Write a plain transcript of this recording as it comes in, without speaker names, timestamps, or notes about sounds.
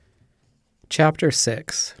Chapter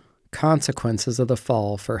 6. Consequences of the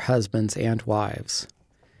Fall for Husbands and Wives.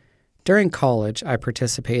 During college, I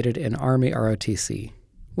participated in Army ROTC,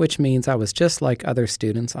 which means I was just like other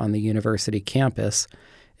students on the university campus,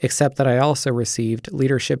 except that I also received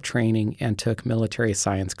leadership training and took military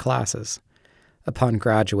science classes. Upon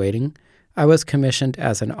graduating, I was commissioned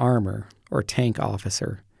as an armor, or tank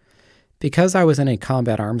officer. Because I was in a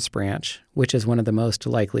combat arms branch, which is one of the most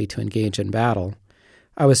likely to engage in battle,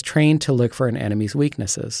 I was trained to look for an enemy's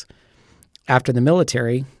weaknesses. After the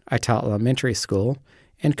military, I taught elementary school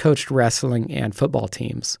and coached wrestling and football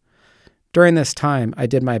teams. During this time, I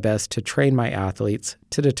did my best to train my athletes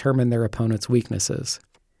to determine their opponent's weaknesses.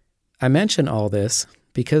 I mention all this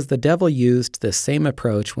because the devil used this same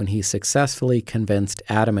approach when he successfully convinced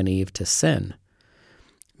Adam and Eve to sin.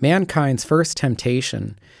 Mankind's first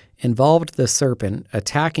temptation involved the serpent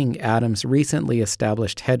attacking Adam's recently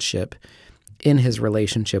established headship in his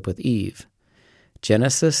relationship with Eve.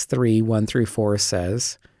 Genesis 3:1-4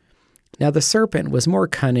 says, "Now the serpent was more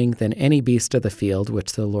cunning than any beast of the field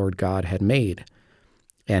which the Lord God had made.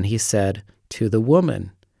 And he said to the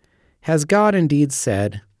woman, Has God indeed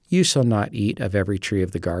said, You shall not eat of every tree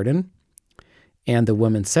of the garden? And the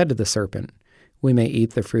woman said to the serpent, We may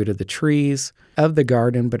eat the fruit of the trees of the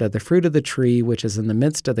garden, but of the fruit of the tree which is in the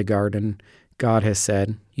midst of the garden, God has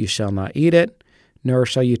said, You shall not eat it, nor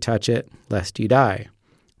shall you touch it, lest you die.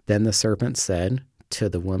 Then the serpent said to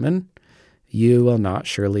the woman, You will not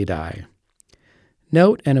surely die."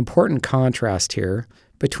 Note an important contrast here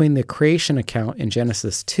between the creation account in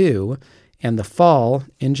Genesis 2 and the fall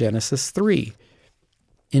in Genesis 3.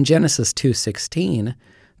 In Genesis 2:16,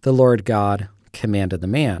 the Lord God commanded the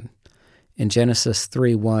man. In Genesis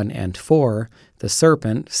 3:1-4, the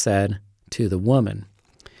serpent said to the woman.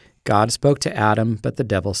 God spoke to Adam, but the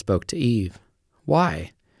devil spoke to Eve.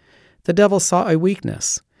 Why? The devil saw a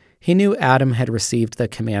weakness. He knew Adam had received the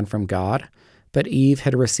command from God, but Eve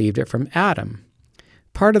had received it from Adam.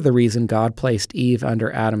 Part of the reason God placed Eve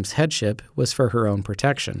under Adam's headship was for her own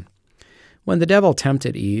protection. When the devil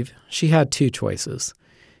tempted Eve, she had two choices.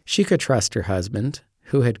 She could trust her husband,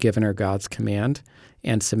 who had given her God's command,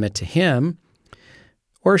 and submit to him,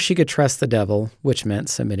 or she could trust the devil, which meant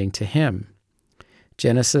submitting to him.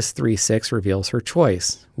 Genesis 3:6 reveals her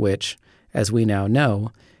choice, which, as we now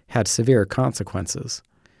know, had severe consequences.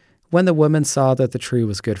 When the woman saw that the tree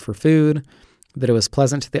was good for food, that it was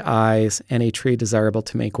pleasant to the eyes, and a tree desirable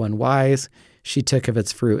to make one wise, she took of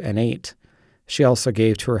its fruit and ate. She also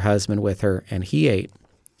gave to her husband with her, and he ate.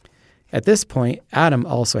 At this point, Adam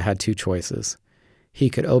also had two choices. He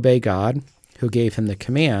could obey God, who gave him the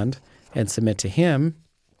command, and submit to him,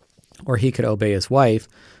 or he could obey his wife,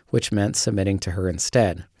 which meant submitting to her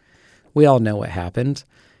instead. We all know what happened,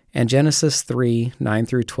 and Genesis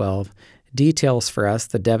 3:9-12 details for us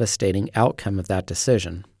the devastating outcome of that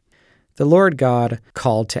decision. The Lord God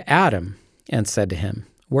called to Adam and said to him,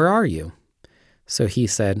 Where are you? So he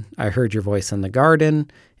said, I heard your voice in the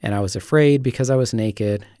garden, and I was afraid because I was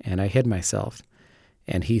naked, and I hid myself.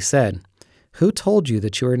 And he said, Who told you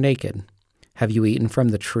that you are naked? Have you eaten from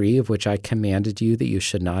the tree of which I commanded you that you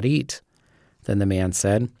should not eat? Then the man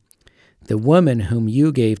said, The woman whom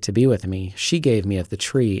you gave to be with me, she gave me of the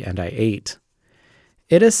tree, and I ate.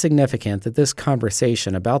 It is significant that this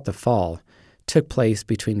conversation about the fall took place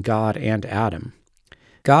between God and Adam.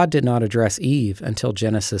 God did not address Eve until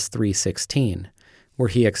Genesis 3:16, where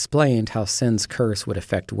he explained how sin's curse would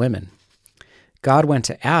affect women. God went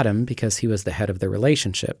to Adam because he was the head of the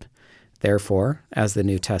relationship. Therefore, as the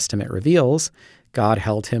New Testament reveals, God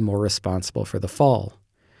held him more responsible for the fall.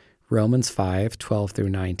 Romans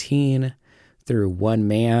 5:12-19, through one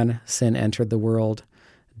man sin entered the world,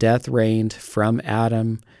 death reigned from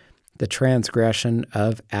Adam, the transgression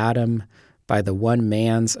of Adam, by the one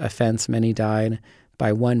man's offense many died,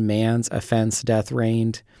 by one man's offense death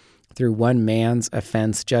reigned, through one man's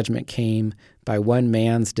offense judgment came, by one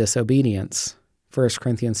man's disobedience. 1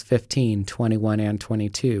 Corinthians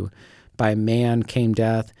 15:21-22, by man came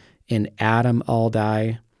death, in Adam all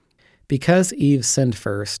die. Because Eve sinned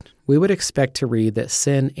first, we would expect to read that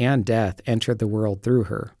sin and death entered the world through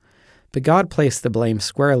her. But God placed the blame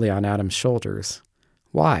squarely on Adam's shoulders.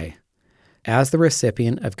 Why? As the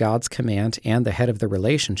recipient of God's command and the head of the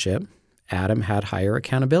relationship, Adam had higher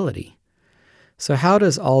accountability. So how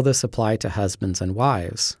does all this apply to husbands and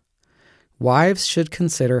wives? Wives should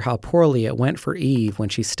consider how poorly it went for Eve when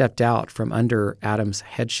she stepped out from under Adam's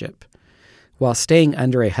headship. While staying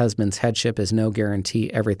under a husband's headship is no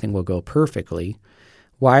guarantee everything will go perfectly,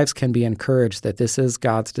 wives can be encouraged that this is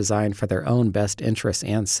God's design for their own best interests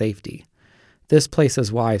and safety. This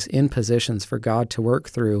places wives in positions for God to work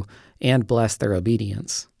through and bless their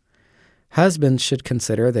obedience. Husbands should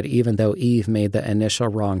consider that even though Eve made the initial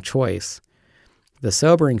wrong choice, the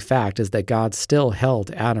sobering fact is that God still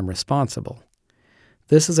held Adam responsible.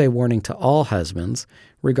 This is a warning to all husbands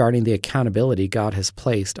regarding the accountability God has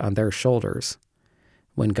placed on their shoulders.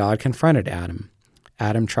 When God confronted Adam,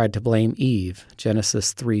 Adam tried to blame Eve,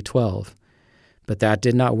 Genesis 3:12. But that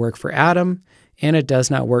did not work for Adam, and it does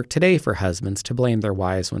not work today for husbands to blame their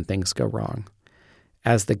wives when things go wrong.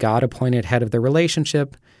 As the God-appointed head of the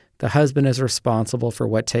relationship, the husband is responsible for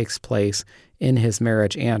what takes place in his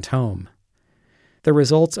marriage and home. The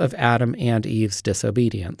results of Adam and Eve's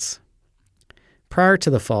disobedience. Prior to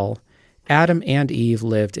the fall, Adam and Eve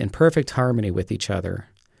lived in perfect harmony with each other.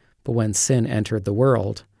 But when sin entered the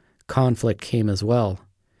world, conflict came as well.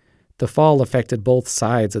 The fall affected both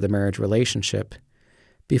sides of the marriage relationship.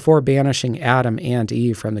 Before banishing Adam and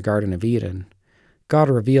Eve from the Garden of Eden, God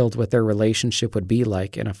revealed what their relationship would be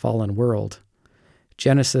like in a fallen world.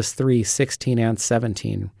 Genesis 3:16 and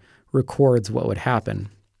 17 records what would happen.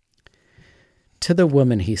 To the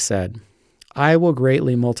woman he said, I will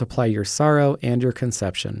greatly multiply your sorrow and your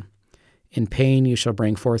conception. In pain you shall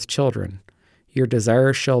bring forth children. Your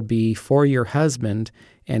desire shall be for your husband,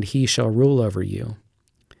 and he shall rule over you.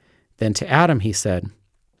 Then to Adam he said,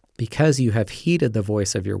 Because you have heeded the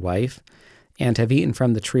voice of your wife, and have eaten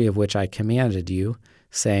from the tree of which I commanded you,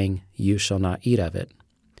 saying, You shall not eat of it.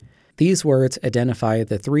 These words identify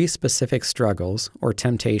the three specific struggles or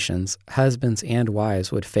temptations husbands and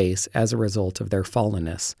wives would face as a result of their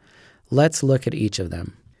fallenness. Let's look at each of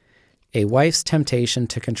them. A wife's temptation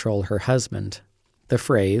to control her husband. The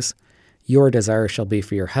phrase, Your desire shall be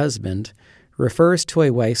for your husband, refers to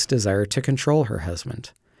a wife's desire to control her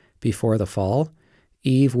husband. Before the fall,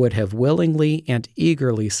 Eve would have willingly and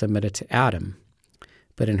eagerly submitted to Adam.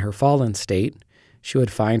 But in her fallen state, she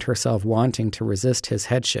would find herself wanting to resist his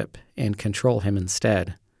headship and control him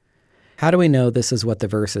instead. How do we know this is what the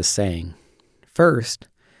verse is saying? First,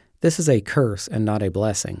 this is a curse and not a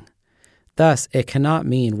blessing. Thus, it cannot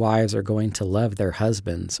mean wives are going to love their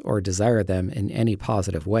husbands or desire them in any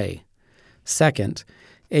positive way. Second,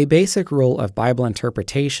 a basic rule of Bible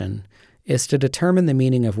interpretation is to determine the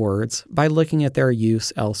meaning of words by looking at their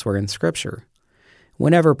use elsewhere in Scripture.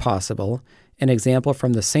 Whenever possible, an example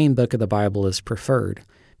from the same book of the Bible is preferred,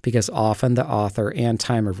 because often the author and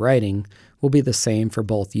time of writing will be the same for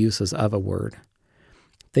both uses of a word.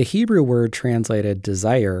 The Hebrew word translated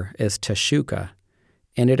desire is teshuka,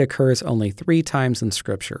 and it occurs only 3 times in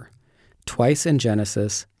Scripture, twice in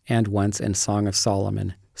Genesis and once in Song of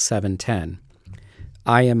Solomon 7:10.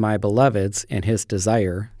 I am my beloved's, and his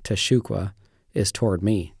desire, teshukwa, is toward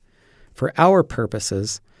me. For our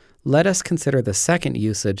purposes, let us consider the second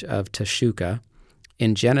usage of teshuka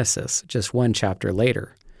in Genesis, just 1 chapter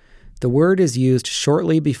later. The word is used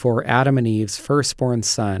shortly before Adam and Eve's firstborn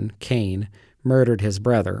son, Cain, murdered his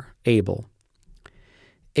brother, Abel.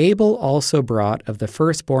 Abel also brought of the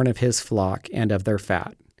firstborn of his flock and of their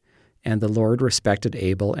fat, and the Lord respected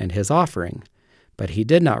Abel and his offering, but he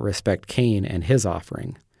did not respect Cain and his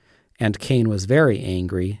offering. And Cain was very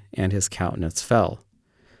angry, and his countenance fell.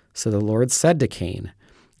 So the Lord said to Cain,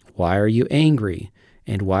 Why are you angry,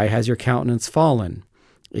 and why has your countenance fallen?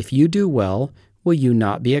 If you do well, will you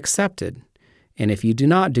not be accepted? And if you do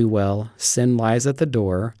not do well, sin lies at the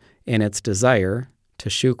door, and its desire,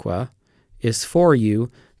 teshukwa, is for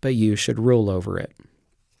you, but you should rule over it.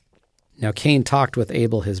 Now Cain talked with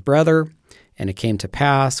Abel his brother, and it came to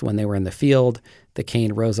pass, when they were in the field, that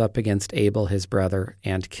Cain rose up against Abel his brother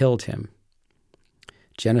and killed him.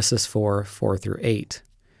 Genesis 4:4-8.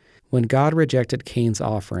 When God rejected Cain's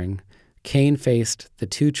offering, Cain faced the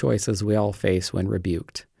 2 choices we all face when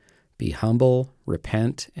rebuked: be humble,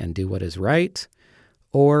 repent, and do what is right,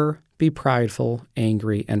 or be prideful,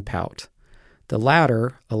 angry, and pout. The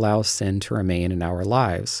latter allows sin to remain in our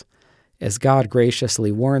lives. As God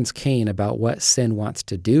graciously warns Cain about what sin wants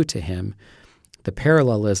to do to him, the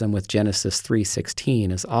parallelism with Genesis 3:16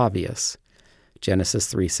 is obvious.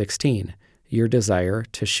 Genesis 3:16, your desire,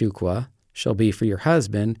 teshukwa, shall be for your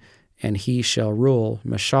husband, and he shall rule,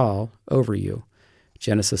 mashal, over you.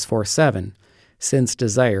 Genesis 4:7, sin's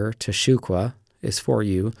desire, teshukwa, is for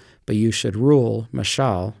you, but you should rule,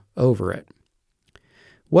 mashal, over it.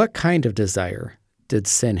 What kind of desire did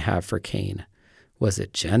sin have for Cain? Was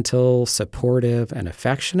it gentle, supportive, and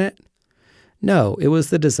affectionate? No, it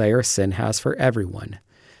was the desire sin has for everyone,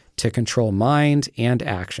 to control mind and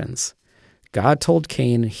actions. God told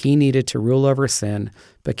Cain he needed to rule over sin,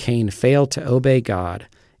 but Cain failed to obey God,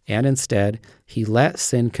 and instead he let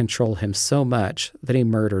sin control him so much that he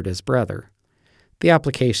murdered his brother. The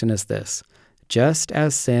application is this: just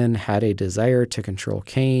as sin had a desire to control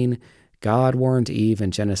Cain, God warned Eve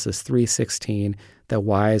in Genesis 3:16 that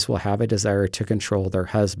wives will have a desire to control their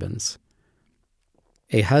husbands.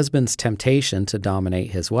 A husband's temptation to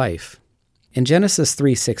dominate his wife. In Genesis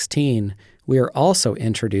 3:16, we are also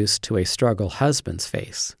introduced to a struggle husbands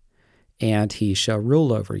face. And he shall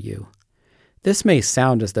rule over you. This may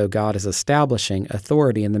sound as though God is establishing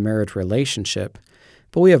authority in the marriage relationship,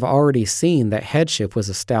 but we have already seen that headship was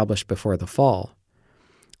established before the fall.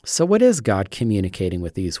 So what is God communicating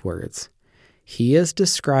with these words? He is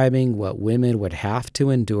describing what women would have to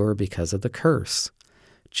endure because of the curse.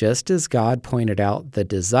 Just as God pointed out the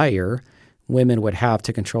desire women would have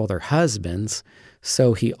to control their husbands,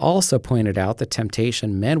 so he also pointed out the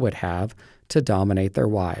temptation men would have to dominate their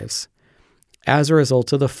wives. As a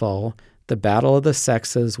result of the fall, the battle of the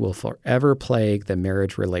sexes will forever plague the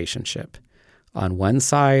marriage relationship. On one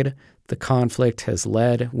side, the conflict has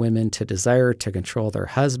led women to desire to control their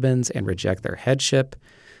husbands and reject their headship.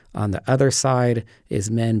 On the other side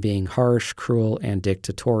is men being harsh, cruel, and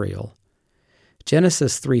dictatorial.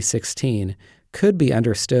 Genesis 3:16 could be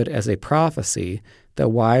understood as a prophecy that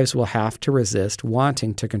wives will have to resist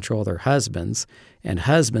wanting to control their husbands, and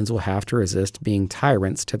husbands will have to resist being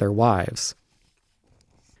tyrants to their wives.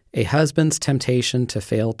 A husband's temptation to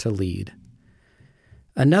fail to lead.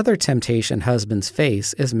 Another temptation husbands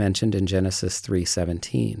face is mentioned in Genesis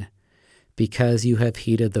 3:17, because you have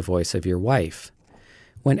heeded the voice of your wife.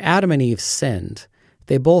 When Adam and Eve sinned,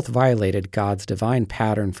 they both violated God's divine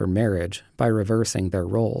pattern for marriage by reversing their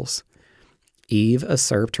roles. Eve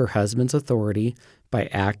usurped her husband's authority by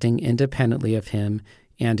acting independently of him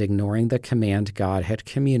and ignoring the command God had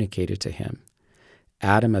communicated to him.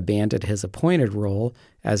 Adam abandoned his appointed role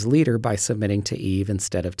as leader by submitting to Eve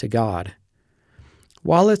instead of to God.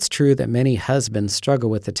 While it's true that many husbands struggle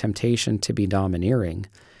with the temptation to be domineering,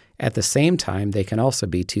 at the same time they can also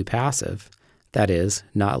be too passive, that is,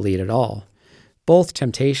 not lead at all. Both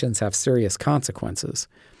temptations have serious consequences.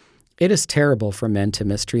 It is terrible for men to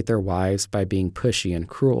mistreat their wives by being pushy and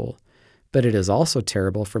cruel, but it is also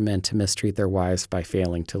terrible for men to mistreat their wives by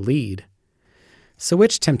failing to lead. So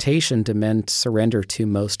which temptation do men surrender to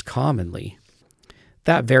most commonly?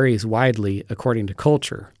 That varies widely according to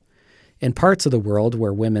culture. In parts of the world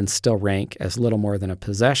where women still rank as little more than a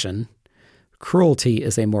possession, cruelty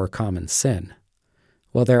is a more common sin.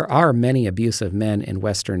 While there are many abusive men in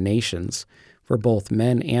Western nations where both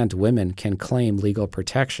men and women can claim legal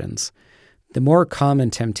protections, the more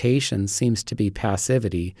common temptation seems to be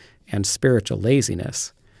passivity and spiritual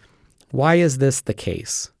laziness. Why is this the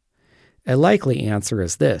case? A likely answer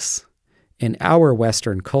is this. In our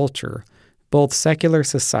Western culture, both secular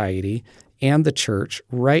society and the church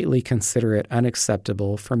rightly consider it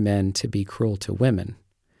unacceptable for men to be cruel to women.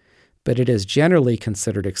 But it is generally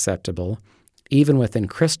considered acceptable, even within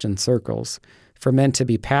Christian circles, for men to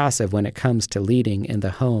be passive when it comes to leading in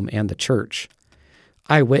the home and the church.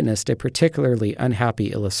 I witnessed a particularly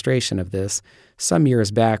unhappy illustration of this some years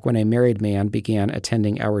back when a married man began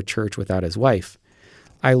attending our church without his wife.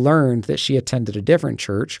 I learned that she attended a different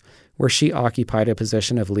church where she occupied a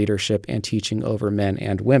position of leadership and teaching over men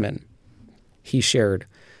and women. He shared,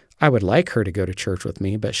 "I would like her to go to church with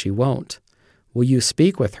me, but she won't. Will you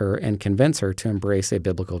speak with her and convince her to embrace a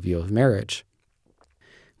biblical view of marriage?"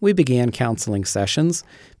 We began counseling sessions,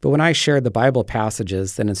 but when I shared the Bible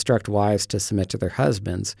passages that instruct wives to submit to their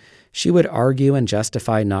husbands, she would argue and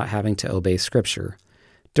justify not having to obey Scripture.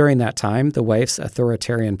 During that time, the wife's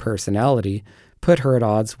authoritarian personality put her at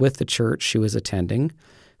odds with the church she was attending,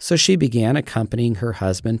 so she began accompanying her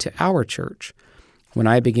husband to our church. When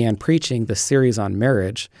I began preaching the series on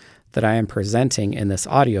marriage that I am presenting in this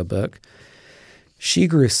audiobook, she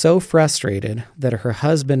grew so frustrated that her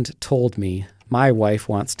husband told me, "My wife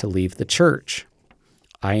wants to leave the church."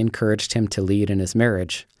 I encouraged him to lead in his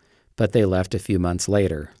marriage, but they left a few months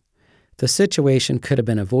later. The situation could have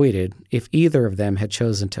been avoided if either of them had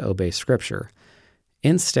chosen to obey Scripture.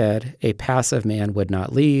 Instead, a passive man would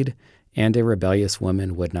not lead, and a rebellious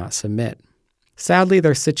woman would not submit. Sadly,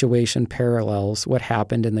 their situation parallels what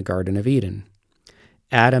happened in the Garden of Eden.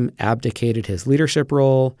 Adam abdicated his leadership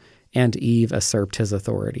role, and Eve usurped his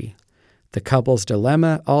authority. The couple's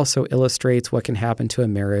dilemma also illustrates what can happen to a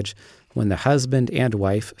marriage when the husband and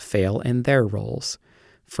wife fail in their roles.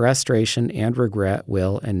 Frustration and regret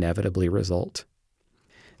will inevitably result.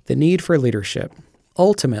 The need for leadership.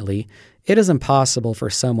 Ultimately, it is impossible for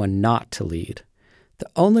someone not to lead. The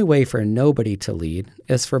only way for nobody to lead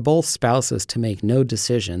is for both spouses to make no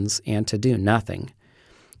decisions and to do nothing.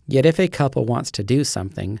 Yet if a couple wants to do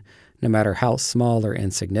something, no matter how small or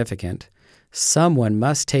insignificant, someone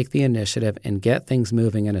must take the initiative and get things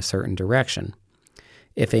moving in a certain direction.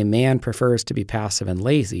 If a man prefers to be passive and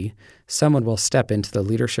lazy, someone will step into the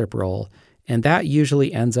leadership role, and that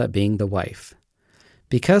usually ends up being the wife.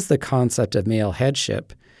 Because the concept of male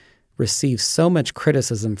headship receives so much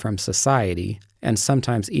criticism from society, and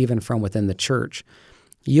sometimes even from within the church,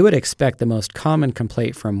 you would expect the most common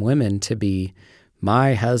complaint from women to be,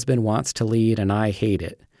 "My husband wants to lead and I hate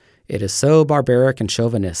it. It is so barbaric and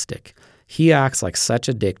chauvinistic. He acts like such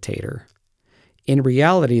a dictator." In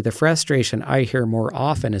reality, the frustration I hear more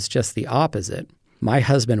often is just the opposite. "My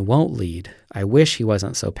husband won't lead. I wish he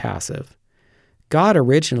wasn't so passive." God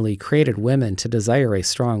originally created women to desire a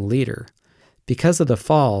strong leader. Because of the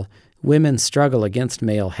fall, women struggle against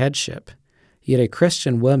male headship. Yet a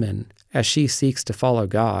Christian woman, as she seeks to follow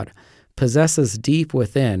God, possesses deep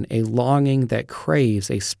within a longing that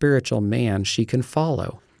craves a spiritual man she can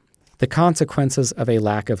follow. The consequences of a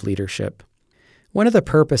lack of leadership. One of the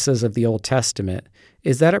purposes of the Old Testament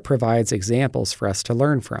is that it provides examples for us to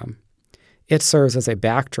learn from. It serves as a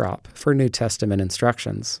backdrop for New Testament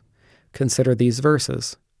instructions. Consider these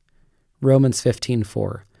verses. Romans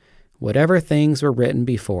 15:4. Whatever things were written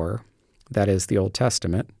before, that is the Old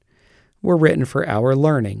Testament, were written for our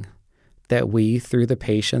learning, that we, through the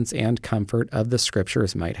patience and comfort of the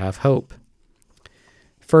Scriptures, might have hope.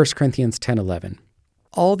 1 Corinthians 10:11.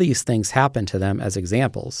 All these things happened to them as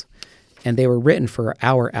examples, and they were written for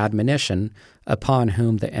our admonition, upon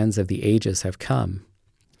whom the ends of the ages have come.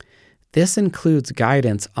 This includes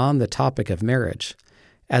guidance on the topic of marriage.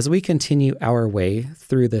 As we continue our way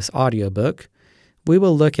through this audiobook, we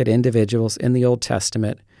will look at individuals in the Old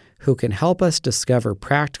Testament who can help us discover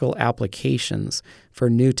practical applications for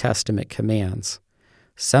New Testament commands.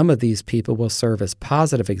 Some of these people will serve as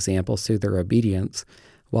positive examples through their obedience,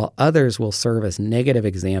 while others will serve as negative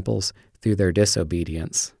examples through their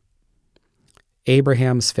disobedience.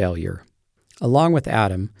 Abraham's failure. Along with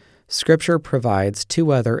Adam, Scripture provides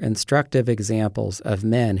two other instructive examples of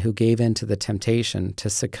men who gave in to the temptation to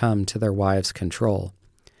succumb to their wives' control.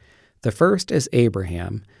 The first is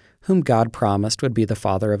Abraham, whom God promised would be the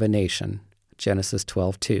father of a nation, Genesis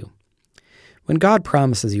 12:2. When God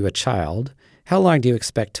promises you a child, how long do you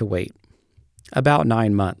expect to wait? About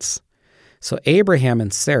 9 months. So Abraham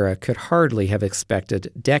and Sarah could hardly have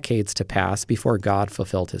expected decades to pass before God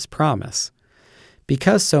fulfilled his promise.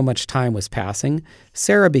 Because so much time was passing,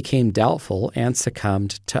 Sarah became doubtful and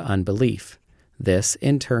succumbed to unbelief. This,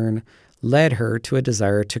 in turn, led her to a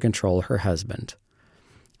desire to control her husband.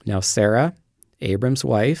 Now Sarah, Abram's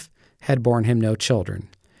wife, had borne him no children,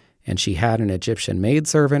 and she had an Egyptian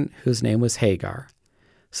maidservant whose name was Hagar.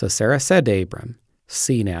 So Sarah said to Abram,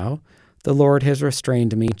 "See now, the Lord has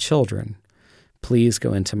restrained me children. Please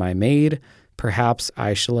go into my maid, perhaps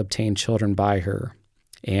I shall obtain children by her."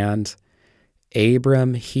 And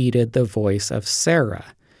Abram heeded the voice of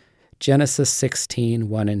Sarah. Genesis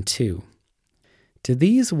 16:1-2. Do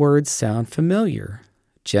these words sound familiar?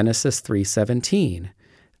 Genesis 3:17.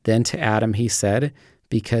 Then to Adam he said,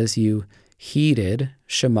 "Because you heeded,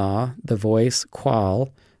 Shema, the voice,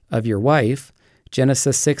 qual, of your wife."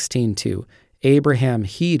 Genesis 16:2. Abraham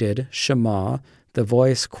heeded, Shema, the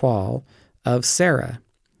voice, qual, of Sarah.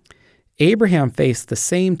 Abraham faced the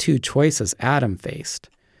same two choices Adam faced.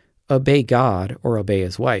 Obey God or obey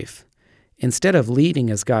his wife. Instead of leading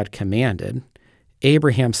as God commanded,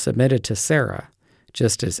 Abraham submitted to Sarah,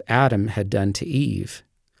 just as Adam had done to Eve.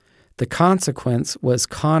 The consequence was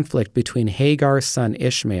conflict between Hagar's son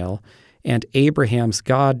Ishmael and Abraham's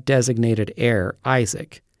God-designated heir,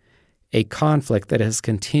 Isaac, a conflict that has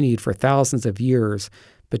continued for thousands of years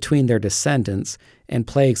between their descendants and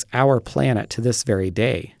plagues our planet to this very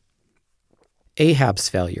day. Ahab's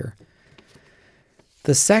failure.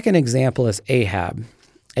 The second example is Ahab,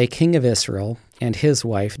 a king of Israel, and his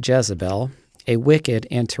wife Jezebel, a wicked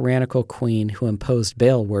and tyrannical queen who imposed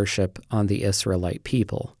Baal worship on the Israelite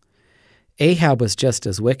people. Ahab was just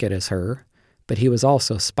as wicked as her, but he was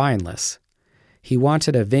also spineless. He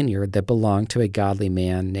wanted a vineyard that belonged to a godly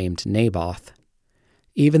man named Naboth.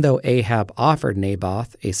 Even though Ahab offered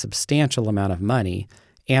Naboth a substantial amount of money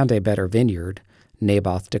and a better vineyard,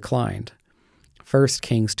 Naboth declined. 1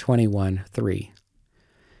 Kings 21:3.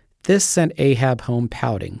 This sent Ahab home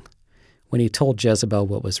pouting. When he told Jezebel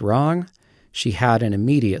what was wrong, she had an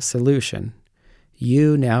immediate solution.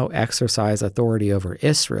 "You now exercise authority over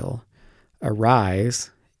Israel.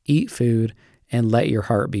 Arise, eat food, and let your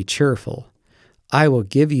heart be cheerful. I will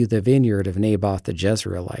give you the vineyard of Naboth the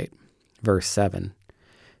Jezreelite." Verse 7.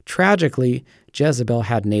 Tragically, Jezebel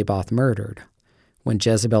had Naboth murdered. When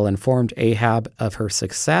Jezebel informed Ahab of her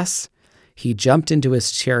success, he jumped into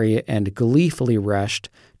his chariot and gleefully rushed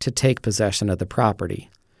to take possession of the property.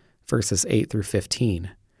 Verses 8-15.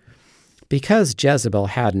 Because Jezebel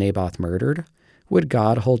had Naboth murdered, would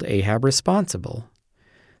God hold Ahab responsible?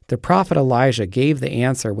 The prophet Elijah gave the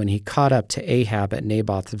answer when he caught up to Ahab at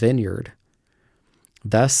Naboth's vineyard.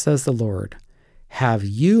 Thus says the Lord, have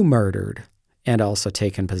you murdered and also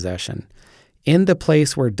taken possession? In the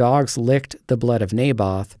place where dogs licked the blood of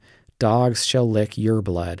Naboth, dogs shall lick your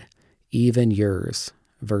blood, even yours.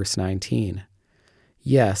 Verse 19.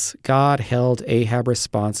 Yes, God held Ahab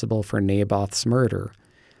responsible for Naboth's murder,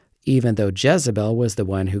 even though Jezebel was the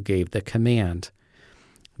one who gave the command.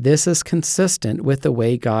 This is consistent with the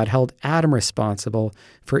way God held Adam responsible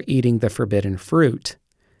for eating the forbidden fruit,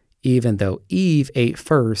 even though Eve ate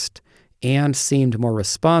first and seemed more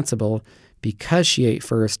responsible because she ate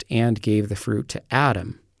first and gave the fruit to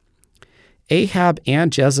Adam. Ahab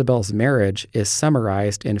and Jezebel's marriage is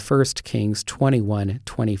summarized in 1 Kings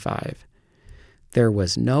 21:25. There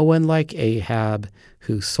was no one like Ahab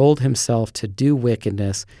who sold himself to do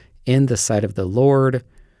wickedness in the sight of the Lord,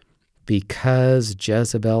 because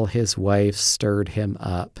Jezebel his wife stirred him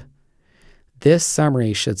up. This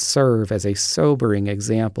summary should serve as a sobering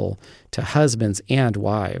example to husbands and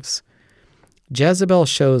wives. Jezebel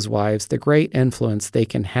shows wives the great influence they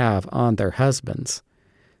can have on their husbands.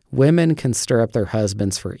 Women can stir up their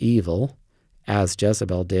husbands for evil, as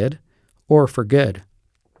Jezebel did, or for good.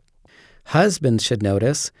 Husbands should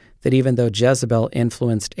notice that even though Jezebel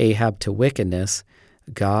influenced Ahab to wickedness,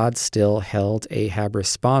 God still held Ahab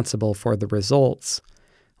responsible for the results.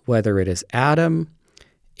 Whether it is Adam,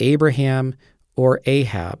 Abraham, or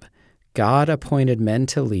Ahab, God appointed men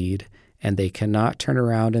to lead, and they cannot turn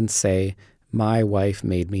around and say, my wife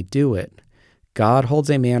made me do it. God holds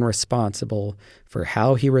a man responsible for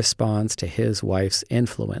how he responds to his wife's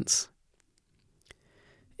influence.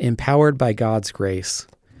 Empowered by God's grace.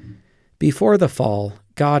 Before the fall,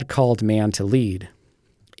 God called man to lead.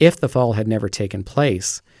 If the fall had never taken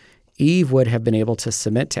place, Eve would have been able to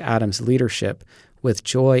submit to Adam's leadership with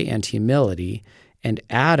joy and humility, and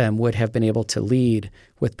Adam would have been able to lead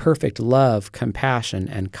with perfect love, compassion,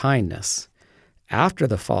 and kindness. After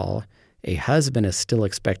the fall, a husband is still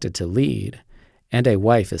expected to lead, and a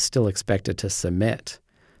wife is still expected to submit.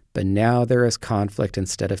 But now there is conflict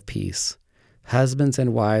instead of peace. Husbands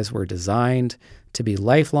and wives were designed to be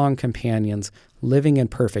lifelong companions living in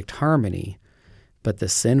perfect harmony, but the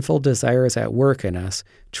sinful desires at work in us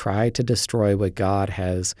try to destroy what God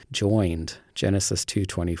has joined. Genesis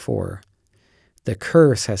 2:24. The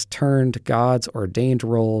curse has turned God's ordained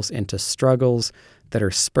roles into struggles that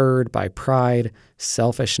are spurred by pride,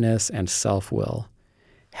 selfishness, and self-will.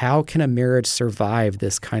 How can a marriage survive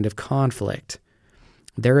this kind of conflict?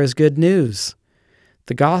 There is good news.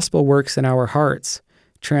 The gospel works in our hearts,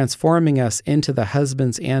 transforming us into the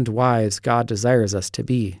husbands and wives God desires us to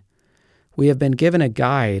be. We have been given a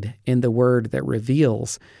guide in the Word that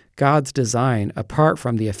reveals God's design apart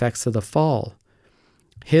from the effects of the fall.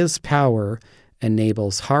 His power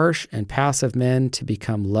enables harsh and passive men to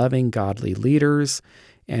become loving, godly leaders,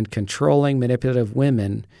 and controlling, manipulative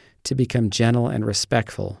women to become gentle and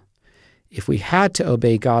respectful. If we had to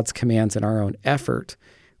obey God's commands in our own effort,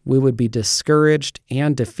 we would be discouraged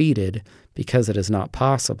and defeated because it is not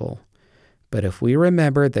possible. But if we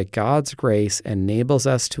remember that God's grace enables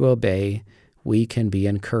us to obey, we can be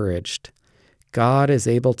encouraged. God is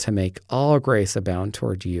able to make all grace abound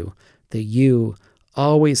toward you, that you,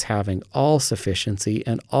 always having all sufficiency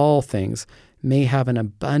in all things, may have an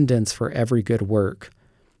abundance for every good work.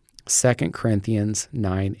 2 Corinthians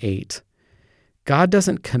 9:8. God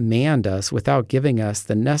doesn't command us without giving us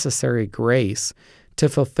the necessary grace to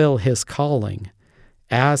fulfill His calling.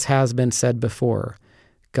 As has been said before,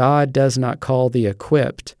 God does not call the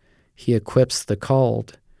equipped, He equips the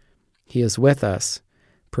called. He is with us,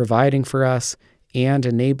 providing for us and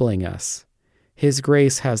enabling us. His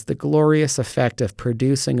grace has the glorious effect of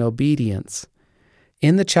producing obedience.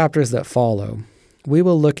 In the chapters that follow, we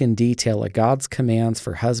will look in detail at God's commands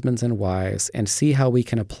for husbands and wives and see how we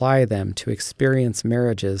can apply them to experience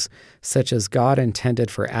marriages such as God intended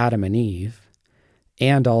for Adam and Eve,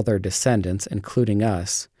 and all their descendants, including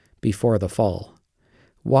us, before the fall.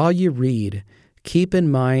 While you read, keep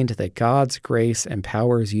in mind that God's grace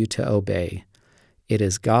empowers you to obey. It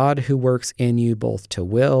is God who works in you both to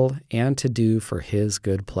will and to do for His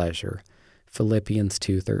good pleasure. Philippians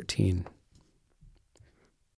 2:13.